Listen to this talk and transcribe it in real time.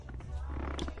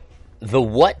The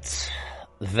what,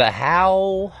 the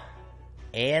how,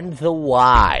 and the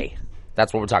why.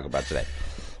 That's what we're talking about today.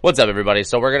 What's up, everybody?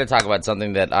 So we're going to talk about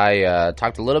something that I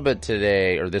talked a little bit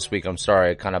today, or this week,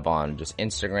 kind of on just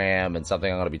Instagram, and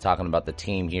something I'm going to be talking about the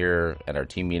team here at our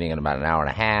team meeting in about an hour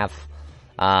and a half.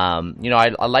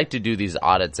 I like to do these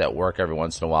audits at work every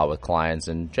once in a while with clients,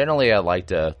 and generally I like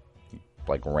to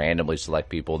randomly select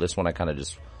people. This one I kind of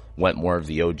just went more of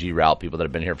the OG route, people that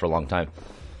have been here for a long time.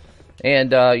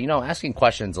 And, asking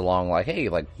questions along hey,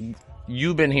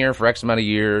 you've been here for X amount of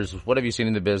years. What have you seen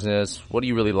in the business? What do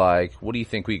you really like? What do you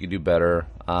think we could do better?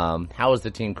 How is the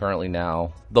team currently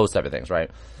now? Those type of things, right?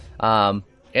 And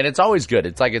it's always good.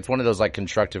 It's one of those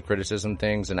constructive criticism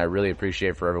things, and I really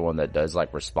appreciate for everyone that does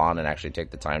respond and actually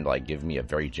take the time to give me a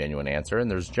very genuine answer.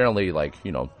 And there's generally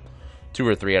 2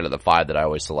 or 3 out of the 5 that I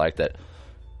always select that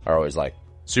are always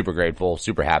super grateful,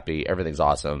 super happy, everything's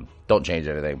awesome, don't change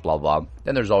anything, blah, blah.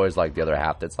 Then there's always the other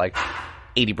half that's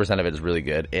 80% of it is really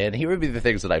good. And here would be the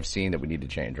things that I've seen that we need to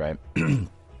change, right? And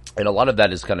a lot of that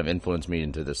has kind of influenced me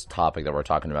into this topic that we're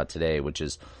talking about today, which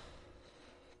is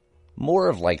more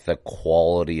of the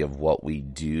quality of what we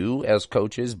do as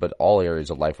coaches, but all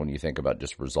areas of life when you think about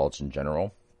just results in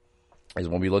general. Is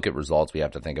when we look at results, we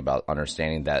have to think about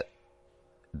understanding that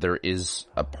there's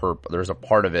a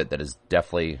part of it that is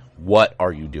definitely what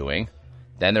are you doing.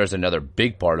 Then there's another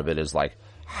big part of it is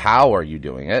how are you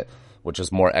doing it, which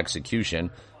is more execution.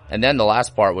 And then the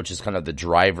last part, which is kind of the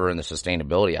driver and the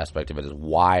sustainability aspect of it, is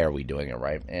why are we doing it,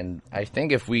 right? And I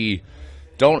think if we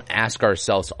don't ask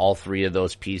ourselves all 3 of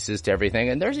those pieces to everything,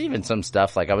 and there's even some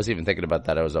stuff, I was even thinking about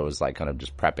that. I was kind of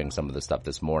just prepping some of the stuff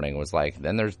this morning. It was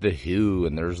then there's the who,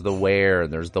 and there's the where,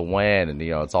 and there's the when, and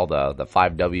it's all the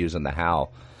 5 W's and the how.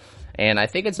 And I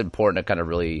think it's important to kind of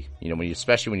really,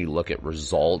 especially when you look at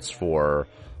results for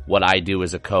what I do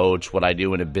as a coach, what I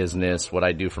do in a business, what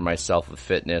I do for myself with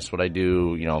fitness, what I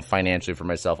do, financially for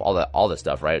myself, all this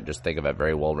stuff, right? Just think of a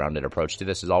very well-rounded approach to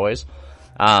this as always.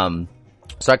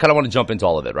 So I kind of want to jump into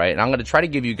all of it, right? And I'm going to try to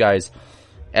give you guys,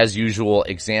 as usual,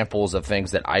 examples of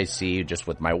things that I see just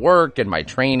with my work and my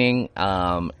training,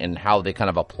 and how they kind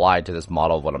of apply to this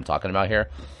model of what I'm talking about here.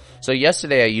 So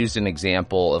yesterday I used an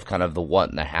example of kind of the what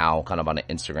and the how kind of on an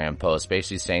Instagram post,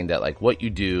 basically saying that what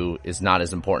you do is not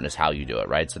as important as how you do it,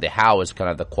 right? So the how is kind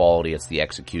of the quality, it's the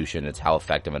execution, it's how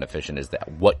effective and efficient is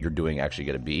that what you're doing actually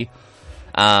going to be.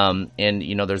 And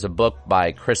there's a book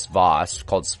by Chris Voss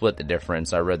called Split the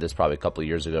Difference. I read this probably a couple of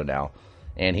years ago now,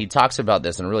 and he talks about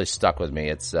this and it really stuck with me.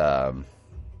 It's I'm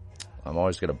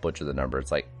always going to butcher the number. It's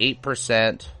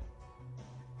 8%.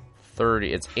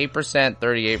 It's 8%,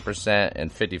 38%,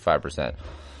 and 55%.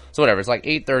 So whatever, it's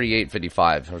 8, 38,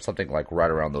 55, or something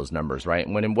right around those numbers, right?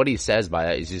 And what he says by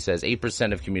that is he says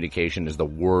 8% of communication is the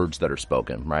words that are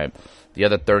spoken, right? The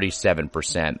other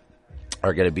 37%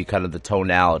 are going to be kind of the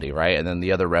tonality, right? And then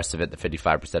the other rest of it, the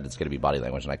 55%, is going to be body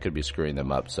language, and I could be screwing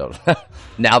them up. So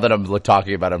now that I'm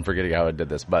talking about it, I'm forgetting how I did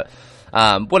this, but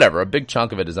whatever. A big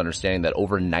chunk of it is understanding that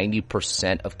over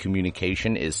 90% of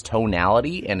communication is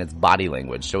tonality and it's body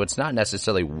language. So it's not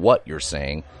necessarily what you're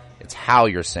saying, it's how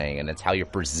you're saying it, and it's how you're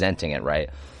presenting it, right?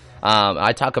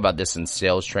 I talk about this in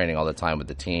sales training all the time with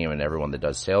the team and everyone that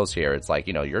does sales here. It's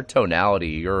your tonality,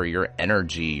 your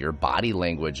energy, your body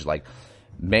language,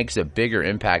 makes a bigger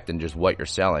impact than just what you're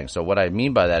selling. So what I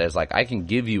mean by that is I can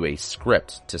give you a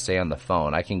script to say on the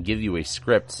phone. I can give you a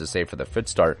script to say for the Fit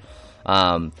Start.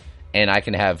 And I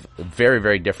can have very,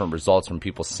 very different results from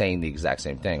people saying the exact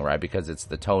same thing, right? Because it's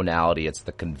the tonality, it's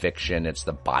the conviction, it's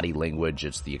the body language,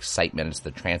 it's the excitement, it's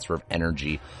the transfer of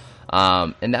energy.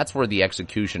 And that's where the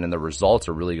execution and the results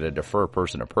are really going to differ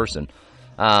person to person.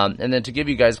 And then to give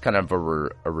you guys kind of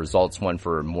a results one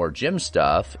for more gym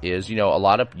stuff is,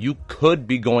 you could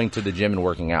be going to the gym and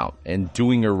working out and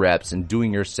doing your reps and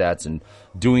doing your sets and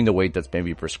doing the weight that's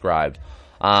maybe prescribed.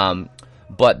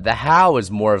 But the how is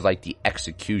more of the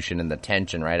execution and the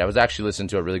tension, right? I was actually listening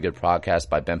to a really good podcast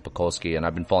by Ben Pakulski, and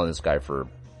I've been following this guy for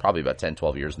probably about 10,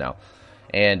 12 years now.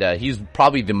 And he's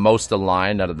probably the most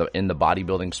aligned in the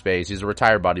bodybuilding space. He's a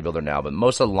retired bodybuilder now, but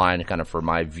most aligned kind of for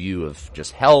my view of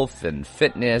just health and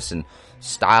fitness and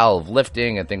style of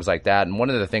lifting and things like that. And one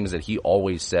of the things that he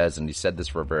always says, and he said this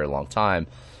for a very long time,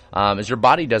 is your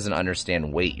body doesn't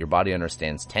understand weight. Your body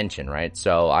understands tension, right?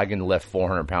 So I can lift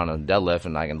 400 pounds on a deadlift,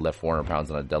 and I can lift 400 pounds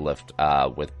on a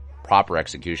deadlift with proper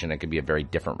execution. It can be a very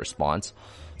different response.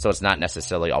 So it's not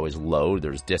necessarily always load.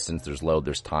 There's distance, there's load,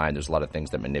 there's time. There's a lot of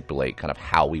things that manipulate kind of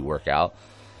how we work out.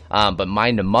 But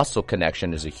mind to muscle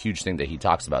connection is a huge thing that he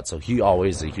talks about. So he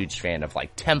always is a huge fan of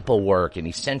like tempo work and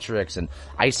eccentrics and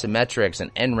isometrics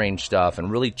and end range stuff and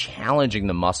really challenging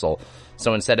the muscle.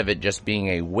 So instead of it just being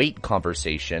a weight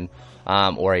conversation,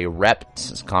 or a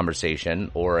reps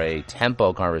conversation or a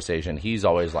tempo conversation, he's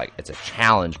always like, it's a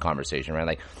challenge conversation, right?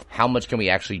 Like, how much can we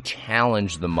actually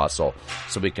challenge the muscle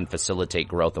so we can facilitate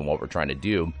growth in what we're trying to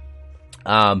do?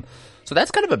 So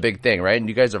that's kind of a big thing, right? And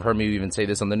you guys have heard me even say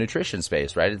this on the nutrition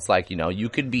space, right? It's like, you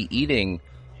could be eating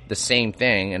the same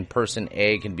thing and person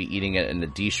A can be eating it in a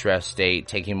de-stressed state,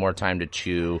 taking more time to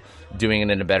chew, doing it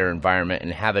in a better environment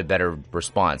and have a better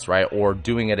response, right? Or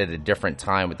doing it at a different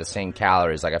time with the same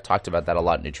calories. Like I've talked about that a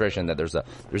lot in nutrition, that there's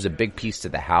a big piece to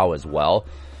the how as well.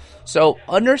 So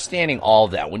understanding all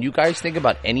of that, when you guys think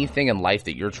about anything in life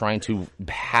that you're trying to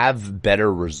have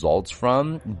better results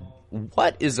from,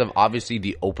 what is obviously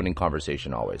the opening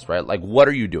conversation always, right? Like, what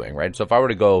are you doing, right? So if I were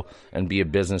to go and be a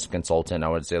business consultant, I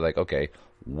would say like, okay,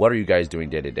 what are you guys doing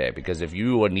day to day? Because if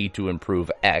you need to improve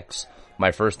X,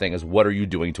 my first thing is, what are you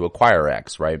doing to acquire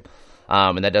X, right?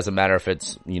 And that doesn't matter if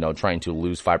it's, trying to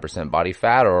lose 5% body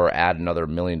fat or add another $1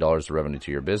 million of revenue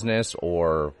to your business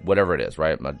or whatever it is,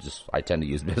 right? I tend to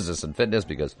use business and fitness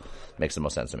because it makes the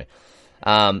most sense to me.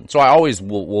 So I always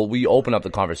we open up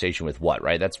the conversation with what,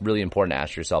 right? That's really important to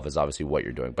ask yourself, is obviously what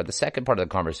you're doing. But the second part of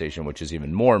the conversation, which is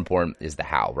even more important, is the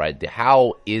how, right? The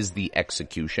how is the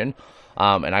execution.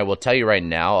 And I will tell you right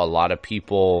now, a lot of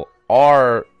people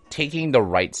are taking the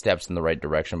right steps in the right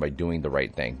direction by doing the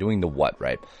right thing, doing the what,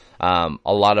 right?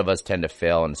 A lot of us tend to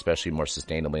fail, and especially more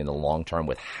sustainably in the long term,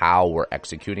 with how we're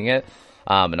executing it.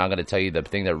 And I'm going to tell you, the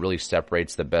thing that really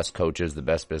separates the best coaches, the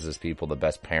best business people, the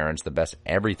best parents, the best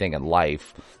everything in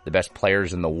life, the best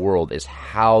players in the world, is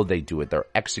how they do it, their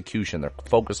execution, their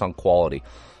focus on quality.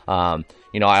 I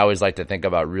always like to think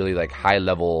about really like high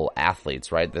level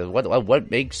athletes, right?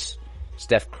 What makes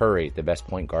Steph Curry the best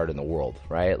point guard in the world,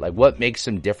 right? Like, what makes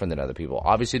him different than other people?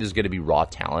 Obviously, there's going to be raw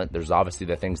talent. There's obviously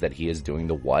the things that he is doing,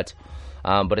 the what.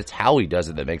 But it's how he does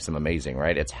it that makes him amazing,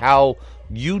 right? It's how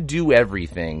you do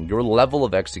everything, your level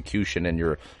of execution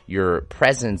and your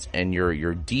presence and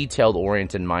your detailed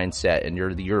oriented mindset and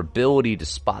your ability to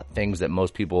spot things that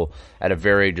most people at a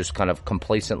very just kind of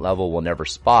complacent level will never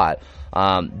spot.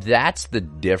 That's the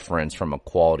difference from a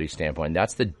quality standpoint.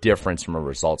 That's the difference from a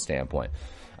result standpoint.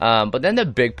 But then the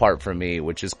big part for me,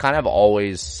 which is kind of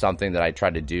always something that I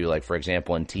try to do, like for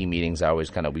example, in team meetings,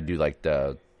 we do like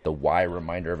the why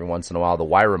reminder every once in a while. The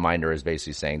why reminder is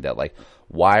basically saying that, like,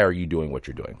 why are you doing what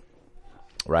you're doing,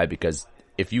 right? Because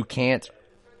if you can't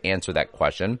answer that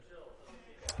question,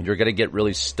 you're going to get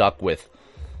really stuck with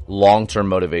long-term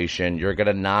motivation. You're going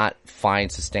to not find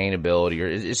sustainability.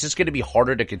 It's just going to be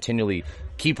harder to continually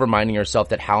keep reminding yourself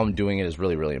that how I'm doing it is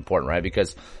really, really important, right?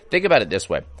 Because think about it this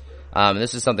way.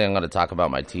 This is something I'm going to talk about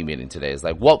in my team meeting today, is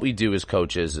like what we do as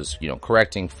coaches is,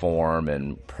 correcting form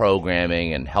and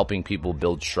programming and helping people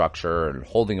build structure and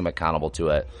holding them accountable to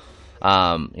it.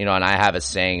 And I have a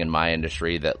saying in my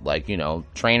industry that, like,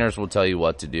 trainers will tell you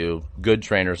what to do. Good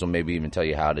trainers will maybe even tell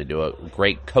you how to do it.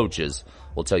 Great coaches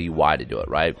will tell you why to do it,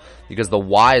 right? Because the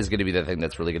why is going to be the thing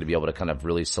that's really going to be able to kind of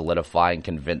really solidify and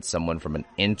convince someone from an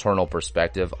internal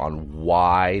perspective on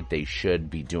why they should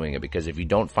be doing it. Because if you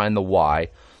don't find the why,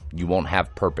 you won't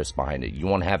have purpose behind it. You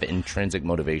won't have intrinsic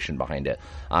motivation behind it.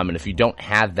 And if you don't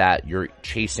have that, you're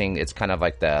chasing, it's kind of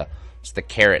like it's the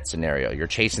carrot scenario. You're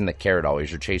chasing the carrot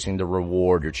always. You're chasing the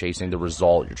reward. You're chasing the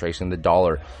result. You're chasing the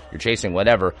dollar. You're chasing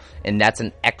whatever. And that's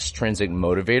an extrinsic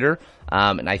motivator.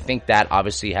 And I think that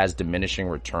obviously has diminishing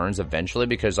returns eventually,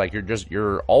 because like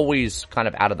you're always kind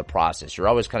of out of the process. You're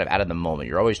always kind of out of the moment.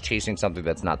 You're always chasing something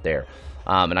that's not there.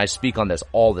 And I speak on this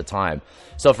all the time.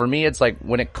 So for me, it's like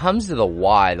when it comes to the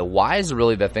why is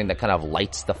really the thing that kind of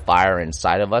lights the fire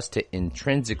inside of us to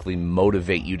intrinsically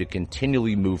motivate you to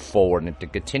continually move forward and to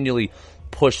continually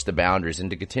push the boundaries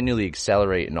and to continually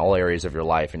accelerate in all areas of your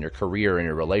life, in your career, in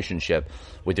your relationship,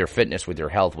 with your fitness, with your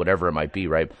health, whatever it might be,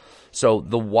 right? So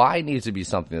the why needs to be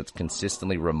something that's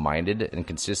consistently reminded and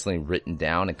consistently written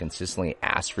down and consistently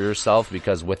asked for yourself,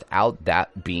 because without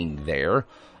that being there,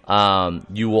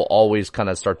 you will always kind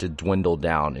of start to dwindle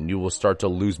down and you will start to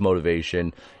lose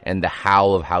motivation, and the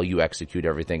how of how you execute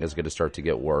everything is going to start to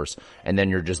get worse. And then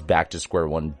you're just back to square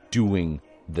one doing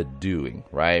the doing,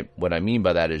 right? What I mean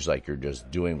by that is like you're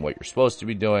just doing what you're supposed to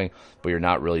be doing, but you're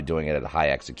not really doing it at a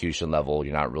high execution level.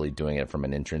 You're not really doing it from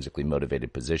an intrinsically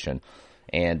motivated position.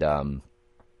 And, I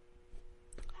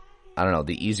don't know,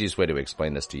 the easiest way to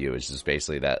explain this to you is just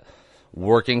basically that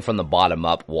working from the bottom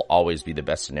up will always be the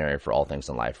best scenario for all things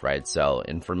in life, right? So,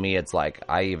 and for me, it's like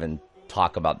I even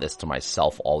talk about this to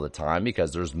myself all the time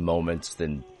because there's moments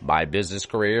in my business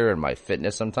career and my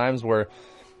fitness sometimes where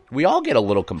we all get a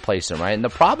little complacent, right? And the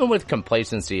problem with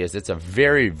complacency is it's a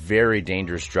very, very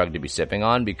dangerous drug to be sipping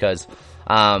on because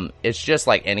it's just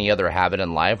like any other habit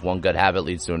in life. One good habit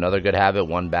leads to another good habit.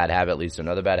 One bad habit leads to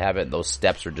another bad habit. And those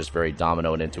steps are just very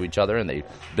dominoed into each other and they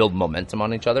build momentum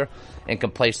on each other. And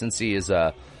complacency is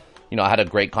I had a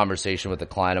great conversation with a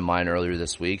client of mine earlier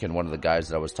this week and one of the guys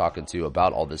that I was talking to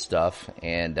about all this stuff.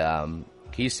 And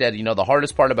he said, the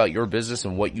hardest part about your business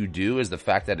and what you do is the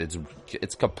fact that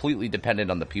it's completely dependent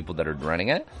on the people that are running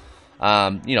it.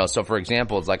 So for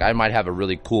example, it's like I might have a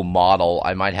really cool model.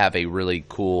 I might have a really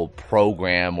cool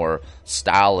program or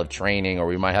style of training, or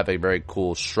we might have a very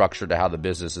cool structure to how the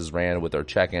business is ran with our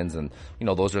check-ins. And,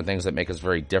 those are things that make us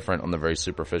very different on the very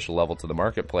superficial level to the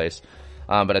marketplace.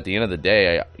 But at the end of the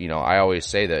day, I always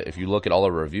say that if you look at all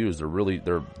the reviews, they're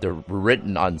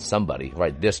written on somebody,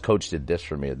 right? This coach did this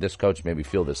for me. This coach made me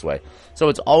feel this way. So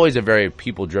it's always a very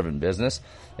people-driven business.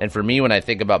 And for me, when I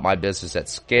think about my business at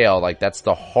scale, like that's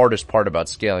the hardest part about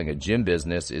scaling a gym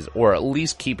business is, or at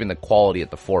least keeping the quality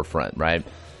at the forefront, right?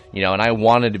 And I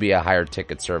wanted to be a higher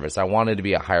ticket service. I wanted to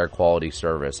be a higher quality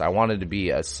service. I wanted to be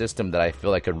a system that I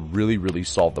feel like could really, really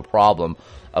solve the problem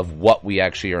of what we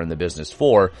actually are in the business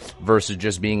for versus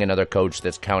just being another coach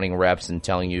that's counting reps and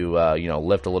telling you,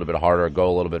 lift a little bit harder, go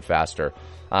a little bit faster,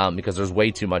 because there's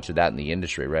way too much of that in the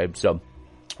industry, right? So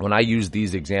when I use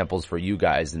these examples for you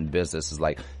guys in business is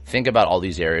like, think about all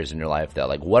these areas in your life that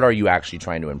like, what are you actually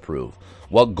trying to improve?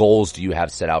 What goals do you have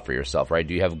set out for yourself, right?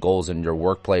 Do you have goals in your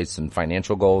workplace and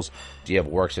financial goals? Do you have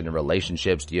works in your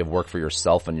relationships? Do you have work for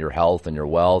yourself and your health and your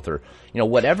wealth or,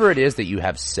 whatever it is that you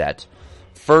have set?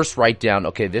 First, write down,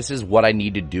 okay, this is what I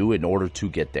need to do in order to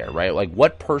get there, right? Like,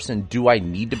 what person do I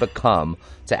need to become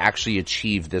to actually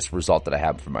achieve this result that I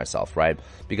have for myself, right?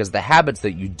 Because the habits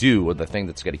that you do are the thing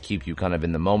that's going to keep you kind of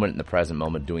in the moment, in the present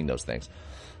moment, doing those things.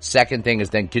 Second thing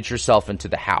is then get yourself into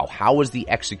the how. How is the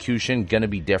execution going to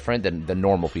be different than the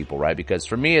normal people, right? Because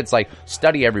for me, it's like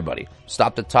study everybody.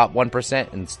 Stop the top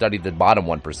 1% and study the bottom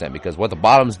 1% because what the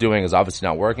bottom's doing is obviously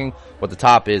not working. What the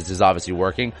top is obviously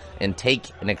working. And take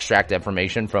and extract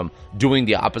information from doing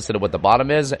the opposite of what the bottom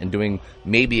is and doing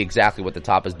maybe exactly what the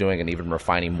top is doing and even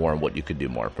refining more on what you could do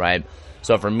more, right?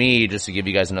 So for me, just to give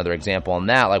you guys another example on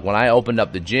that, like when I opened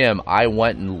up the gym, I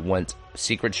went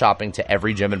secret shopping to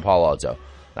every gym in Palo Alto.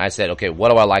 And I said, okay,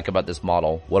 what do I like about this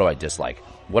model? What do I dislike?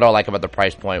 What do I like about the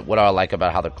price point? What do I like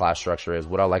about how the class structure is?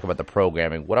 What do I like about the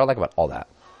programming? What do I like about all that?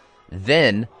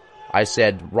 Then I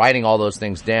said, writing all those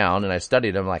things down, and I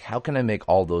studied them, like, how can I make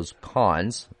all those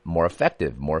cons more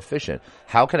effective, more efficient?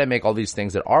 How can I make all these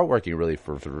things that are working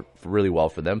really well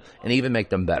for them and even make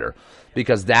them better?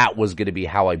 Because that was going to be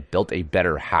how I built a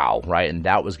better how, right? And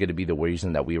that was going to be the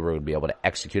reason that we were going to be able to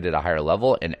execute at a higher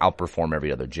level and outperform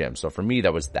every other gym. So for me,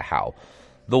 that was the how.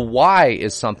 The why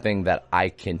is something that I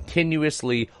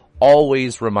continuously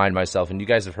always remind myself, and you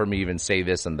guys have heard me even say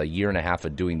this in the year and a half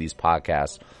of doing these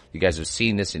podcasts. You guys have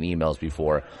seen this in emails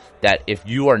before, that if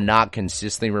you are not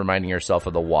consistently reminding yourself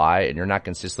of the why and you're not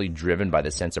consistently driven by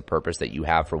the sense of purpose that you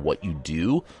have for what you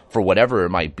do, for whatever it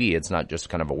might be, it's not just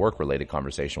kind of a work-related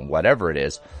conversation, whatever it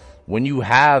is, when you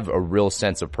have a real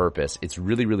sense of purpose, it's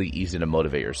really, really easy to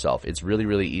motivate yourself. It's really,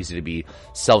 really easy to be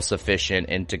self-sufficient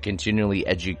and to continually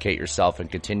educate yourself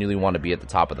and continually want to be at the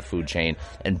top of the food chain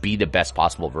and be the best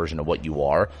possible version of what you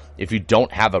are. If you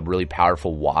don't have a really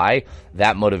powerful why,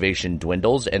 that motivation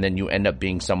dwindles and then you end up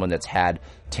being someone that's had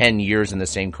 10 years in the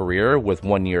same career with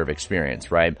 1 year of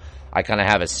experience, right? I kind of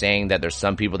have a saying that there's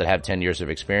some people that have 10 years of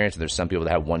experience and there's some people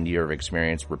that have 1 year of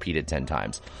experience repeated 10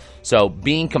 times. So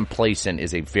being complacent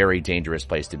is a very dangerous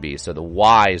place to be. So the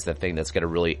why is the thing that's going to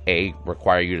really,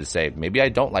 require you to say, maybe I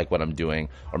don't like what I'm doing,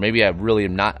 or maybe I really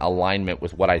am not in alignment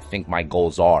with what I think my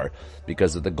goals are,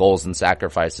 because of the goals and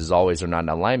sacrifices always are not in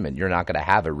alignment. You're not going to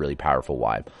have a really powerful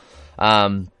why.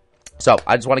 So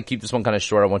I just want to keep this one kind of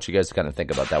short. I want you guys to kind of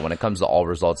think about that. When it comes to all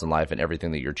results in life and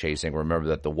everything that you're chasing, remember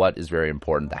that the what is very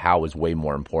important, the how is way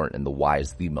more important, and the why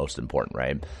is the most important,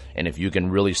 right? And if you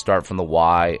can really start from the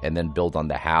why and then build on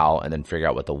the how and then figure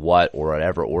out what the what or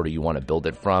whatever order you want to build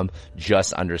it from,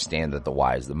 just understand that the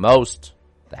why is the most,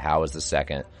 the how is the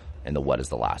second, and the what is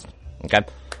the last. Okay? All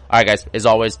right, guys. As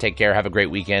always, take care. Have a great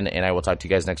weekend, and I will talk to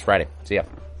you guys next Friday. See ya.